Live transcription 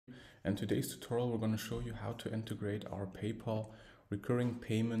And today's tutorial we're going to show you how to integrate our PayPal recurring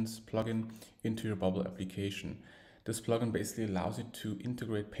payments plugin into your Bubble application. This plugin basically allows you to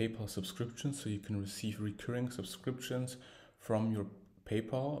integrate PayPal subscriptions so you can receive recurring subscriptions from your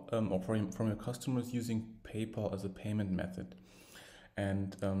PayPal or from your customers using PayPal as a payment method.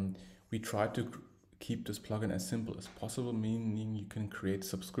 And we try to keep this plugin as simple as possible, meaning you can create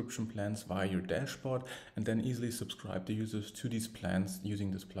subscription plans via your dashboard and then easily subscribe the users to these plans using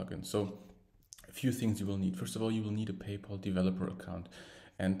this plugin. So a few things you will need. First of all, you will need a PayPal developer account,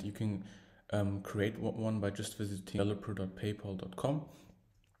 and you can create one by just visiting developer.paypal.com.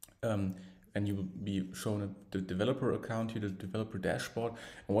 And you will be shown the developer account here, the developer dashboard.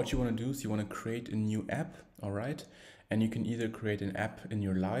 And what you want to do is you want to create a new app, all right? And you can either create an app in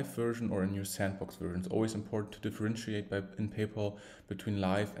your live version or in your sandbox version. It's always important to differentiate in PayPal between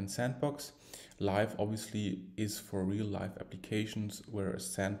live and sandbox. Live obviously is for real life applications, whereas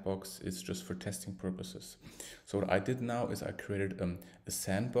sandbox is just for testing purposes. So what I did now is I created a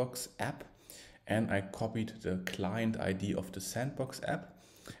sandbox app, and I copied the client ID of the sandbox app.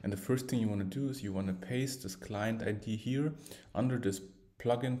 And the first thing you want to do is you want to paste this client ID here under this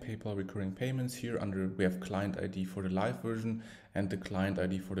plugin PayPal recurring payments. Here under we have client ID for the live version and the client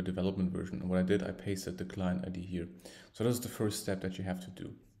ID for the development version. And what I did, I pasted the client ID here. So this is the first step that you have to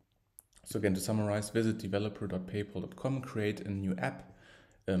do. So again, to summarize, visit developer.paypal.com, create a new app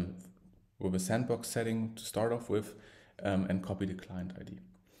with a sandbox setting to start off with, and copy the client ID.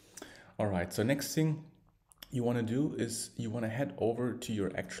 All right, so next thing you want to do is you want to head over to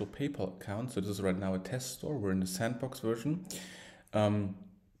your actual PayPal account. So this is right now a test store. We're in the sandbox version. And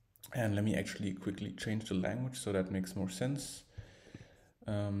let me actually quickly change the language so that makes more sense.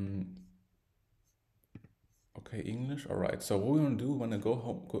 Okay, English. All right. So what we want to do, we want to go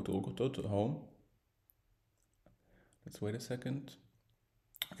home, go to home. Let's wait a second.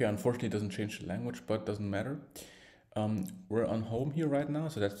 Okay, unfortunately it doesn't change the language, but doesn't matter. We're on home here right now,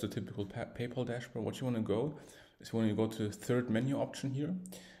 so that's the typical PayPal dashboard. What you want to go is you want to go to the third menu option here,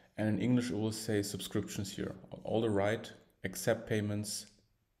 and in English it will say subscriptions here. All the right, accept payments,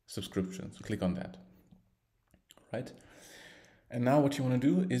 subscriptions. Click on that. Right? And now what you want to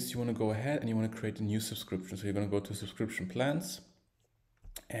do is you want to go ahead and you want to create a new subscription. So you're going to go to subscription plans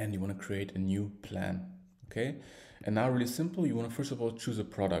and you want to create a new plan. Okay. And now really simple, you want to first of all choose a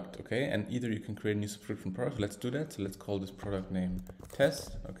product, okay? And either you can create a new subscription product. Let's do that. So let's call this product name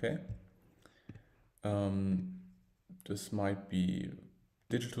test, okay? This might be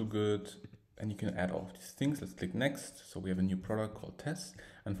digital good, and you can add all of these things. Let's click next. So we have a new product called test.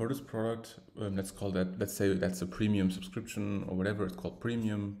 And for this product, let's call that, let's say that's a premium subscription or whatever. It's called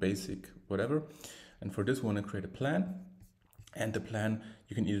premium, basic, whatever. And for this, we want to create a plan. And the plan,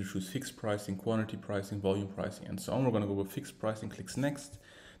 you can either choose fixed pricing, quantity pricing, volume pricing, and so on. We're going to go with fixed pricing, clicks next.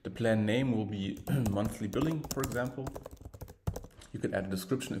 The plan name will be monthly billing, for example. You could add a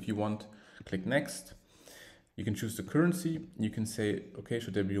description if you want, click next. You can choose the currency. You can say, okay,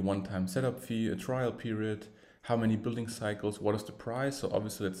 should there be a one-time setup fee, a trial period, how many billing cycles, what is the price? So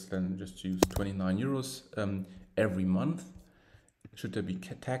obviously let's then just use 29 euros every month. Should there be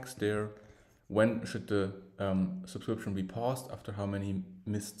tax there? When should the subscription be paused? After how many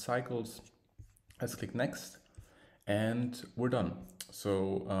missed cycles? Let's click next and we're done.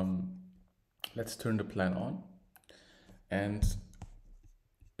 So let's turn the plan on. And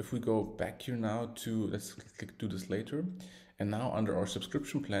if we go back here now to, let's click do this later. And now under our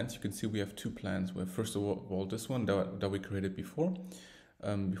subscription plans, you can see we have two plans. We have first of all this one that we created before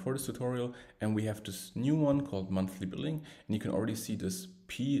this tutorial, and we have this new one called monthly billing, and you can already see this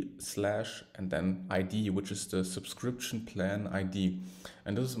P/ and then ID, which is the subscription plan ID.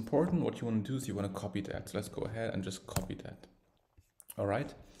 And this is important. What you want to do is you want to copy that. So let's go ahead and just copy that. All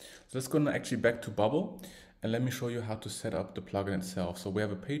right. So let's go actually back to Bubble, and let me show you how to set up the plugin itself. So we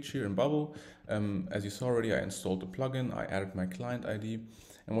have a page here in Bubble. As you saw already, I installed the plugin. I added my client ID,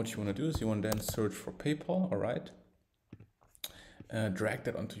 and what you want to do is you want to then search for PayPal. All right. Drag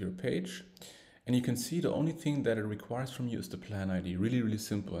that onto your page, and you can see the only thing that it requires from you is the plan ID. Really, really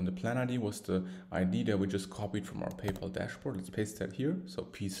simple. And the plan ID was the ID that we just copied from our PayPal dashboard. Let's paste that here. So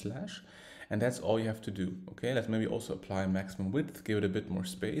P/, and that's all you have to do. Okay, let's maybe also apply maximum width, give it a bit more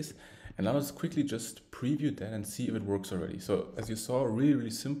space. And now let's quickly just preview that and see if it works already. So as you saw, really,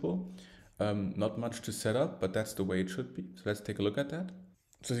 really simple. Not much to set up, but that's the way it should be. So let's take a look at that.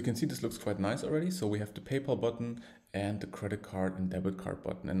 So as you can see, this looks quite nice already. So we have the PayPal button and the credit card and debit card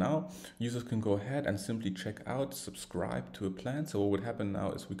button. And now users can go ahead and simply check out, subscribe to a plan. So what would happen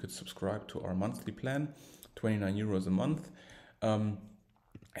now is we could subscribe to our monthly plan, 29 euros a month.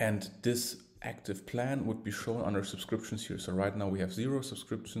 And this active plan would be shown under subscriptions here. So right now we have 0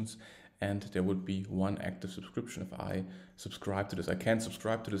 subscriptions, and there would be 1 active subscription if I subscribe to this. I can't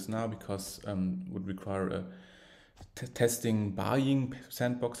subscribe to this now because it would require a testing buying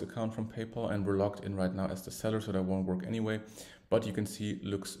sandbox account from PayPal, and we're logged in right now as the seller, so that won't work anyway. But you can see it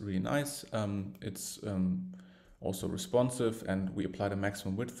looks really nice. It's also responsive, and we apply the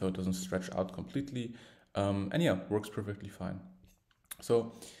maximum width so it doesn't stretch out completely. And yeah, works perfectly fine.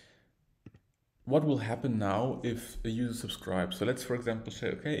 So what will happen now if a user subscribes? So let's, for example, say,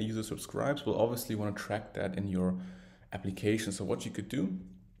 okay, a user subscribes. We'll obviously want to track that in your application. So what you could do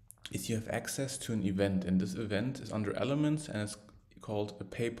is you have access to an event, and this event is under elements, and it's called a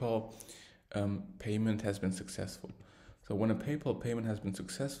PayPal payment has been successful. So when a PayPal payment has been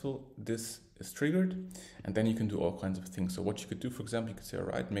successful, this is triggered, and then you can do all kinds of things. So what you could do, for example, you could say, all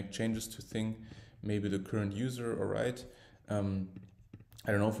right, make changes to thing, maybe the current user, all right.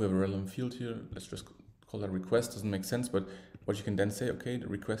 I don't know if we have a relevant field here. Let's just call that request. Doesn't make sense, but what you can then say, okay, the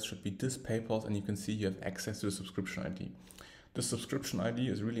request should be this PayPal, and you can see you have access to the subscription ID. The subscription ID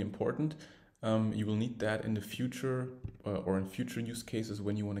is really important. You will need that in the future or in future use cases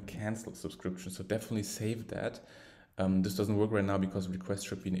when you want to cancel a subscription. So definitely save that. This doesn't work right now because request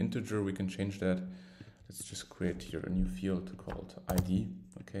should be an integer. We can change that. Let's just create here a new field called ID,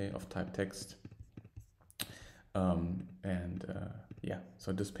 okay, of type text. Yeah,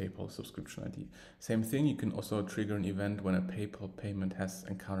 so this PayPal subscription ID. Same thing, you can also trigger an event when a PayPal payment has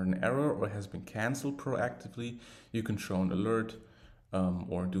encountered an error or has been canceled proactively. You can show an alert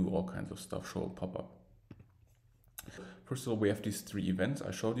or do all kinds of stuff, show a pop-up. First of all, we have these 3 events.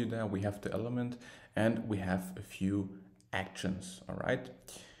 I showed you that. We have the element and we have a few actions, all right?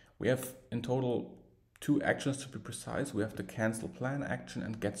 We have in total 2 actions to be precise. We have the cancel plan action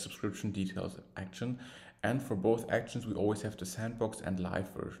and get subscription details action. And for both actions, we always have the sandbox and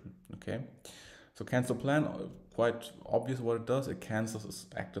live version, okay? So cancel plan, quite obvious what it does. It cancels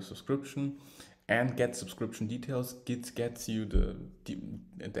active subscription, and get subscription details gets you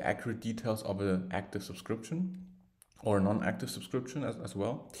the accurate details of an active subscription or a non-active subscription as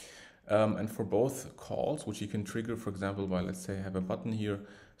well. And for both calls, which you can trigger, for example, by, let's say, I have a button here,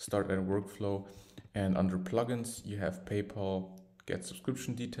 start a workflow, and under plugins, you have PayPal, get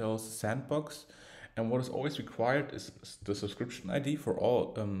subscription details, sandbox. And what is always required is the subscription ID for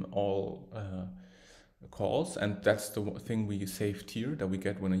all calls, and that's the thing we saved here that we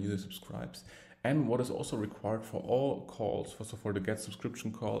get when a user subscribes. And what is also required for all calls, so for the get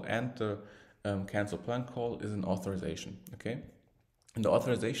subscription call and the cancel plan call, is an authorization, okay? And the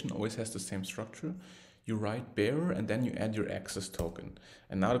authorization always has the same structure. You write bearer and then you add your access token.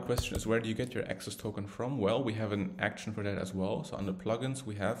 And now the question is, where do you get your access token from? Well, we have an action for that as well. So under plugins,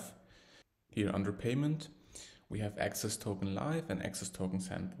 we have here under payment, we have access token live and access token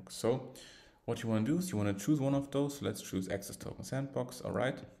sandbox. So what you want to do is you want to choose one of those. So let's choose access token sandbox. All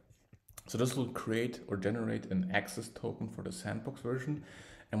right. So this will create or generate an access token for the sandbox version.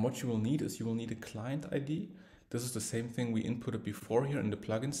 And what you will need is you will need a client ID. This is the same thing we inputted before here in the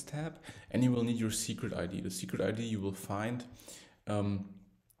plugins tab. And you will need your secret ID. The secret ID you will find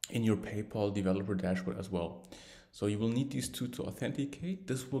in your PayPal developer dashboard as well. So you will need these 2 to authenticate.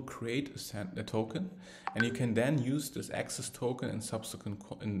 This will create a token, and you can then use this access token in subsequent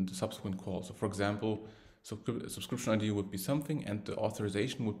calls. So for example, subscription ID would be something, and the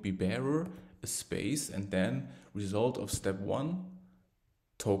authorization would be bearer, a space, and then result of step 1,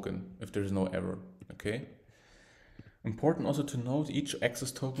 token, if there's no error, okay? Important also to note, each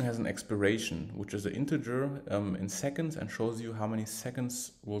access token has an expiration, which is an integer in seconds, and shows you how many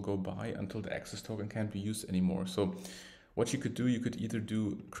seconds will go by until the access token can't be used anymore. So what you could do, you could either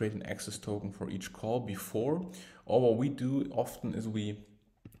create an access token for each call before, or what we do often is we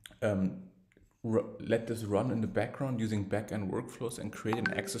let this run in the background using backend workflows and create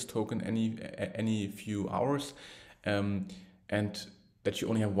an access token any few hours, and that you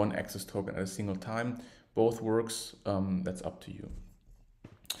only have 1 access token at a single time. Both works, that's up to you.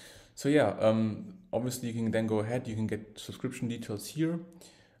 So yeah, obviously you can then go ahead, you can get subscription details here,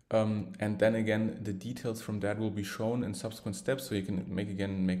 and then again, the details from that will be shown in subsequent steps. So you can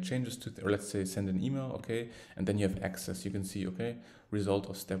make changes to, or let's say send an email, okay, and then you have access. You can see, okay, result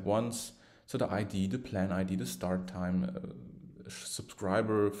of step 1. So the ID, the plan ID, the start time,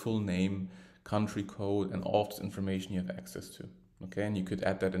 subscriber, full name, country code, and all of this information you have access to. Okay, and you could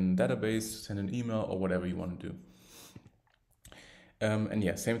add that in a database, send an email, or whatever you want to do. And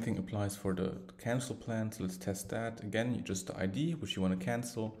yeah, same thing applies for the cancel plan. So let's test that. Again, just the ID, which you want to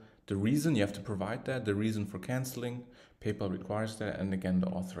cancel. The reason, you have to provide that, the reason for canceling. PayPal requires that. And again, the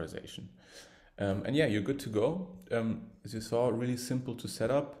authorization. And yeah, you're good to go. As you saw, really simple to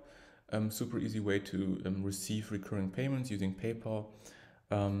set up. super easy way to receive recurring payments using PayPal.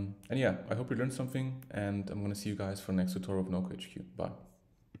 And yeah, I hope you learned something, and I'm going to see you guys for the next tutorial of Nocode HQ. Bye.